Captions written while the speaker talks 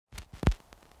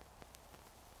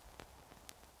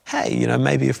hey, you know,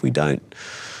 maybe if we don't,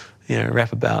 you know,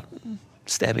 rap about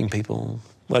stabbing people,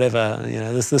 whatever, you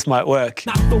know, this might work.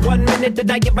 Not for 1 minute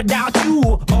did I give a doubt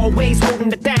you. Always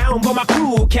holding it down for my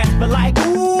crew. Cats be like,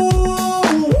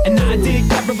 ooh, and I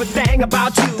dig everything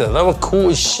about you. They were cool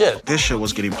as shit. This shit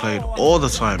was getting played all the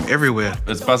time, everywhere.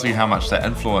 It's buzzing how much that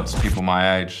influenced people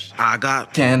my age. I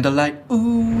got Candlelight,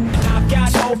 ooh. And I've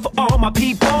got hope for all my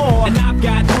people. And I've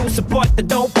got true support that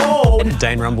don't fold.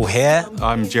 Dane Rumble here.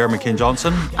 I'm Jeremy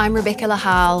Kent-Johnson. I'm Rebecca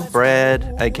Lahal.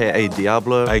 Brad, aka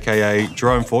Diablo, aka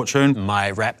Jerome Fortune.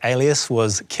 My rap alias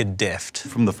was Kid Deft.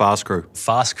 From the Fast Crew.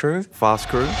 Fast Crew? Fast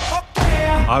Crew.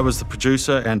 I was the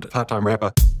producer and part-time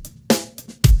rapper.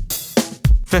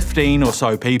 15 or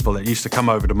so people that used to come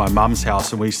over to my mum's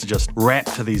house and we used to just rap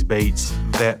to these beats.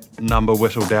 That number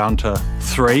whittled down to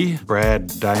 3, Brad,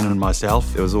 Dane and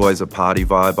myself. There was always a party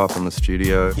vibe up in the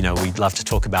studio. You know, we'd love to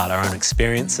talk about our own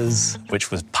experiences, which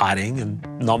was partying and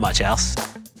not much else.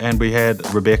 And we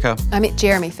had Rebecca. I met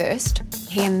Jeremy first.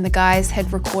 He and the guys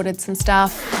had recorded some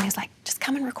stuff and he was like, just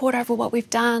come and record over what we've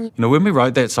done. You know, when we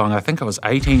wrote that song, I think I was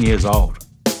 18 years old.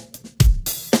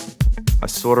 I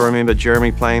sort of remember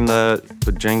Jeremy playing the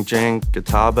jing-jing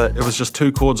guitar bit. It was just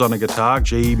 2 chords on a guitar,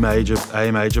 G major, A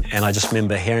major. And I just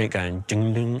remember hearing it going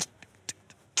ding, ding,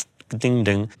 ding,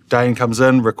 ding. Dane comes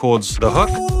in, records the hook.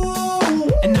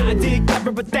 And I dig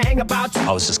everything about you.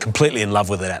 I was just completely in love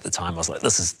with it at the time. I was like,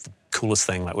 this is the coolest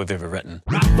thing like we've ever written.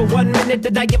 Not for 1 minute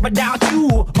did I give a doubt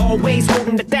you. Always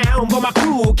holding it down for my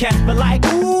crew. Cats be like,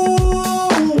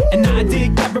 ooh, and I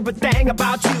dig everything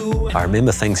about you. I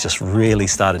remember things just really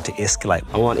started to escalate.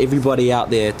 I want everybody out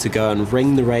there to go and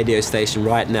ring the radio station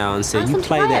right now and say, you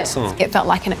play that song. It felt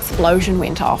like an explosion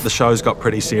went off. The shows got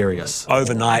pretty serious.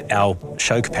 Overnight, our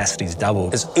show capacities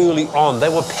doubled. As early on, they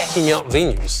were packing out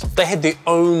venues. They had their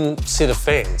own set of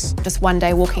fans. Just one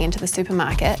day walking into the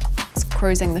supermarket,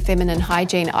 cruising the feminine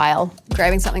hygiene aisle,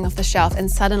 grabbing something off the shelf,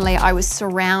 and suddenly I was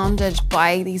surrounded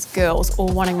by these girls all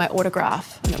wanting my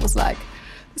autograph. And it was like,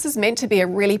 this is meant to be a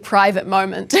really private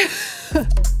moment.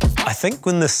 I think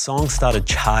when this song started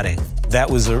charting, that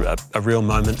was a real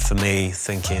moment for me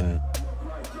thinking,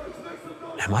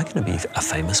 am I going to be a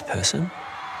famous person?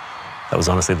 That was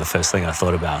honestly the first thing I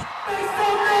thought about.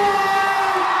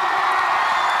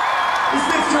 This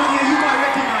next song here you might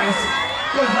recognize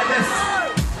goes like this.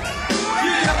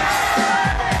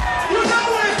 You know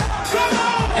it! Come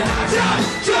on! And I jump,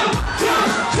 jump,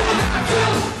 jump, jump,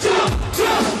 jump, jump,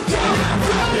 jump,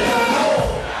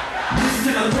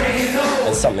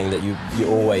 It's something that you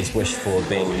always wish for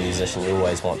being a musician, you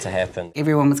always want to happen.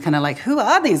 Everyone was kind of like, who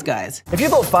are these guys? If you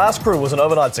thought Fast Crew was an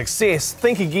overnight success,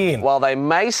 think again. While they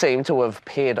may seem to have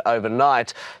paired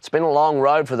overnight, it's been a long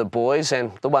road for the boys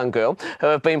and the one girl who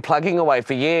have been plugging away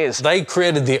for years. They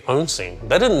created their own scene.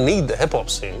 They didn't need the hip-hop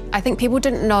scene. I think people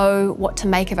didn't know what to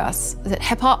make of us. Is it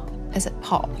hip-hop? Is it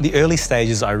pop? The early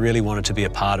stages, I really wanted to be a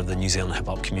part of the New Zealand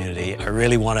hip-hop community. I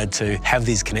really wanted to have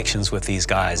these connections with these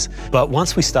guys. But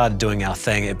once we started doing our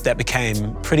thing, that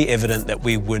became pretty evident that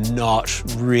we were not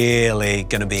really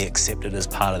going to be accepted as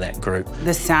part of that group.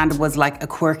 The sound was like a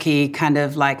quirky kind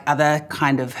of like other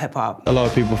kind of hip-hop. A lot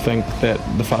of people think that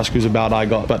the Fast Crew's about I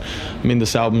Got, but I mean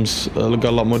this album's got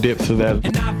a lot more depth to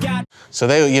that. So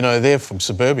they, you know, they're from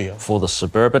suburbia. For the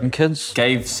suburban kids.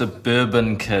 Gave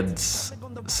suburban kids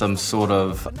some sort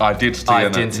of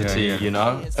identity, you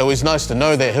know? It was nice to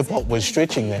know that hip-hop was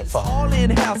stretching that far. All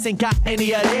in house ain't got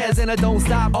any ideas, and I don't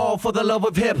stop, all for the love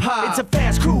of hip-hop. It's a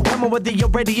fast crew, come on whether you're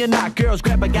ready or not. Girls,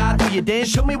 grab a guy, do you dance,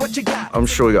 show me what you got. I'm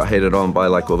sure we got hated on by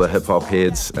like all the hip-hop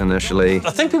heads initially.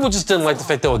 I think people just didn't like the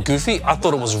fact they were goofy. I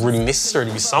thought it was really necessary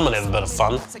to be someone and have a bit of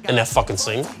fun in that fucking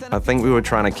scene. I think we were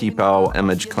trying to keep our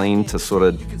image clean to sort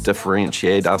of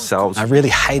differentiate ourselves. I really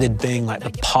hated being like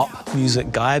the pop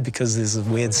music guy because there's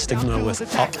a weird stigma with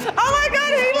pop. Oh my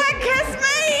God, he like kissed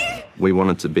me! We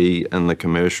wanted to be in the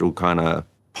commercial kind of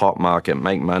pop market,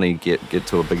 make money, get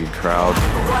to a bigger crowd.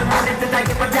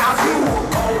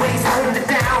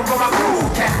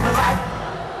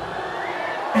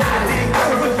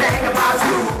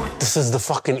 This is the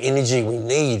fucking energy we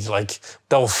need. Like,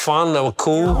 they were fun, they were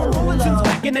cool.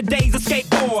 Back in the days of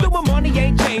skateboard, still my money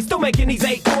ain't changed, still making these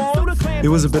acorns.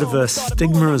 There was a bit of a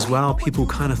stigma as well. People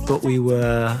kind of thought we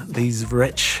were these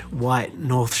rich, white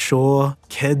North Shore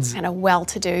kids. Kind of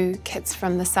well-to-do kids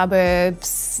from the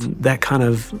suburbs. That kind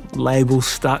of label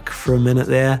stuck for a minute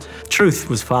there. Truth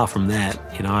was far from that.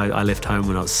 You know, I left home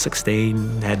when I was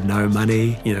 16, had no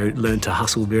money, you know, learned to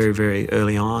hustle very, very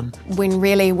early on. When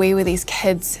really we were these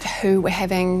kids who were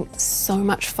having so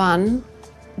much fun,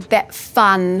 that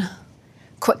fun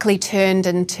quickly turned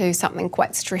into something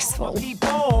quite stressful.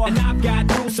 And I've got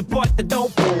no support that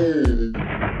don't.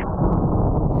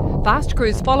 Fast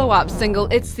Crew's follow-up single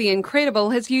It's the Incredible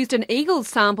has used an Eagles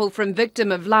sample from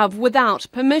Victim of Love without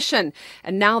permission,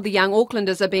 and now the young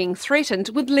Aucklanders are being threatened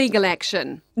with legal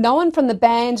action. No one from the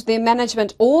band, their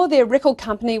management or their record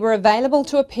company were available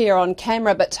to appear on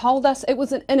camera, but told us it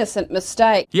was an innocent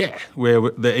mistake. Yeah,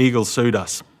 where the Eagles sued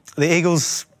us. The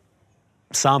Eagles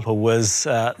sample was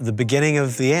the beginning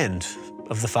of the end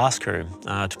of the Fast Crew,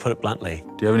 to put it bluntly.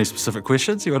 Do you have any specific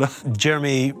questions you want to?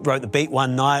 Jeremy wrote the beat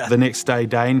one night. The next day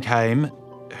Dane came,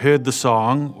 heard the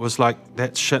song, was like,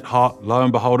 that's shit hot. Lo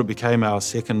and behold, it became our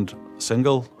second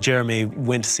single. Jeremy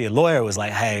went to see a lawyer, was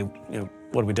like, hey,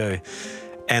 what do we do?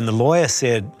 And the lawyer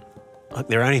said, look,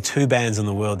 there are only 2 bands in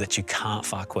the world that you can't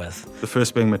fuck with. The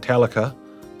first being Metallica,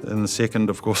 and the second,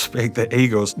 of course, being the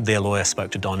Eagles. Their lawyer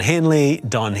spoke to Don Henley.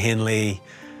 Don Henley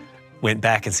went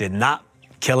back and said, nah,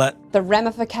 kill it. The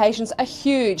ramifications are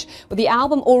huge, with the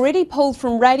album already pulled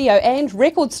from radio and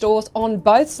record stores on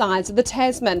both sides of the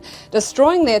Tasman,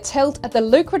 destroying their tilt at the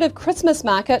lucrative Christmas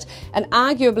market and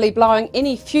arguably blowing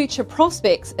any future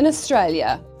prospects in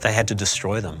Australia. They had to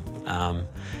destroy them.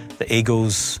 The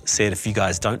Eagles said, if you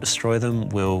guys don't destroy them,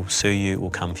 we'll sue you,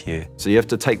 we'll come for you. So you have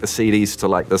to take the CDs to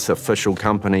like this official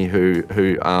company who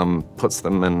puts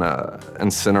them in an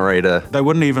incinerator. They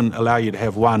wouldn't even allow you to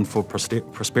have one for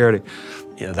prosperity.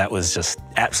 Yeah, that was just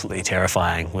absolutely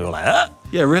terrifying. We were like, ah!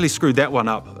 Yeah, really screwed that one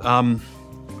up.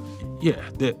 Yeah,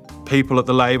 the people at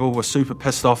the label were super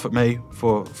pissed off at me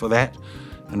for that.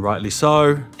 And rightly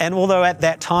so. And although at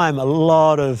that time a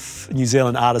lot of New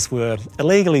Zealand artists were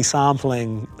illegally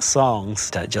sampling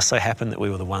songs, it just so happened that we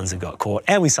were the ones who got caught,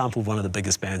 and we sampled one of the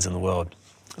biggest bands in the world,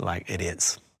 like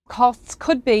idiots. Costs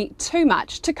could be too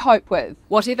much to cope with.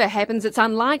 Whatever happens, it's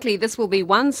unlikely this will be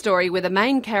one story where the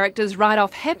main characters ride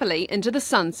off happily into the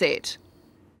sunset.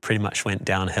 Pretty much went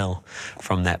downhill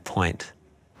from that point.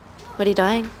 What are you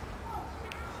doing?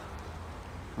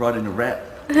 Writing a rap.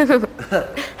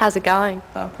 How's it going?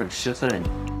 Pretty shitty.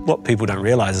 What people don't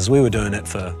realise is we were doing it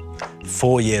for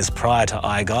 4 years prior to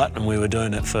I Got, and we were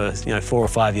doing it for 4 or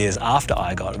 5 years after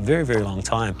I Got, a very, very long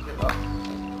time.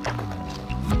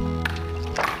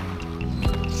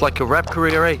 It's like a rap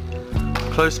career, eh?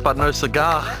 Close but no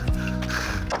cigar.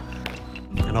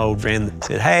 An old friend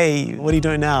said, hey, what are you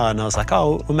doing now? And I was like,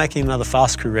 oh, we're making another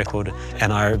Fast Crew record.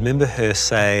 And I remember her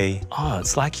say, oh,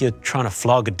 it's like you're trying to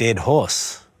flog a dead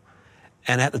horse.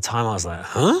 And at the time I was like,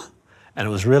 huh? And it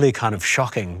was really kind of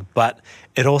shocking, but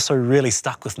it also really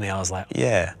stuck with me. I was like,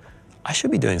 yeah, I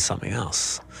should be doing something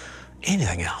else,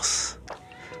 anything else.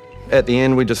 At the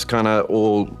end, we just kind of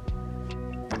all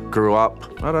grew up.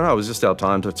 I don't know, it was just our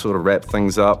time to sort of wrap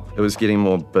things up. It was getting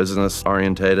more business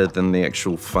orientated than the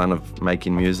actual fun of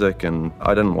making music, and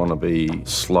I didn't want to be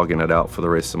slogging it out for the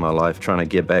rest of my life, trying to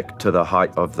get back to the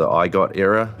height of the I Got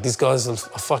era. These guys are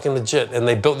fucking legit, and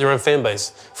they built their own fan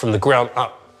base from the ground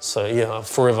up. So yeah, I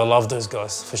forever love those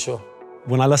guys, for sure.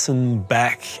 When I listen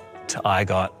back to I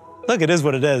Got, look, it is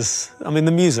what it is. I mean,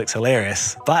 the music's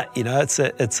hilarious, but it's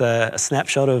a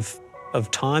snapshot of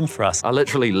time for us. I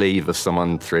literally leave if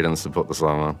someone threatens to put the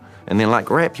song on. And then like,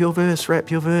 rap your verse,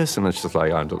 and it's just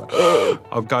like, I'm just like,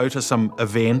 I'll go to some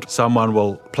event, someone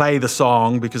will play the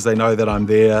song because they know that I'm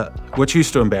there, which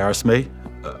used to embarrass me,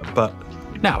 but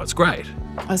now it's great.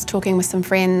 I was talking with some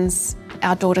friends,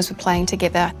 our daughters were playing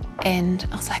together, and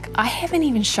I was like, I haven't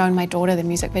even shown my daughter the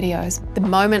music videos. The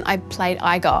moment I played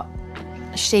I Got,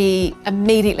 she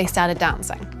immediately started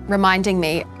dancing, reminding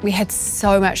me we had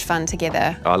so much fun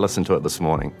together. I listened to it this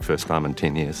morning, first time in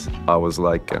 10 years. I was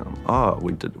like, oh,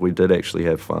 we did actually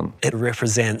have fun. It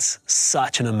represents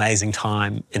such an amazing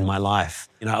time in my life.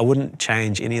 I wouldn't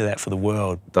change any of that for the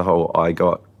world. The whole I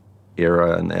Got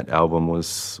era and that album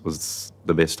was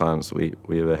the best times we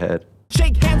ever had.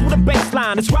 Shake hands with a bass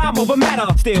line, it's rhyme over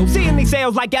matter. Still seeing these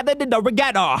sales like gathered in the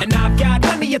regatta. And I've got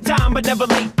plenty of time, but never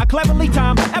late. I cleverly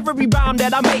time every rhyme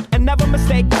that I make, and never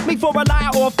mistake me for a lie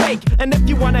or a fake. And if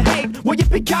you wanna hate, well, you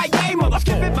pick Kanye, mother,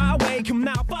 skip it my way. Come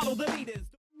now, follow the lead.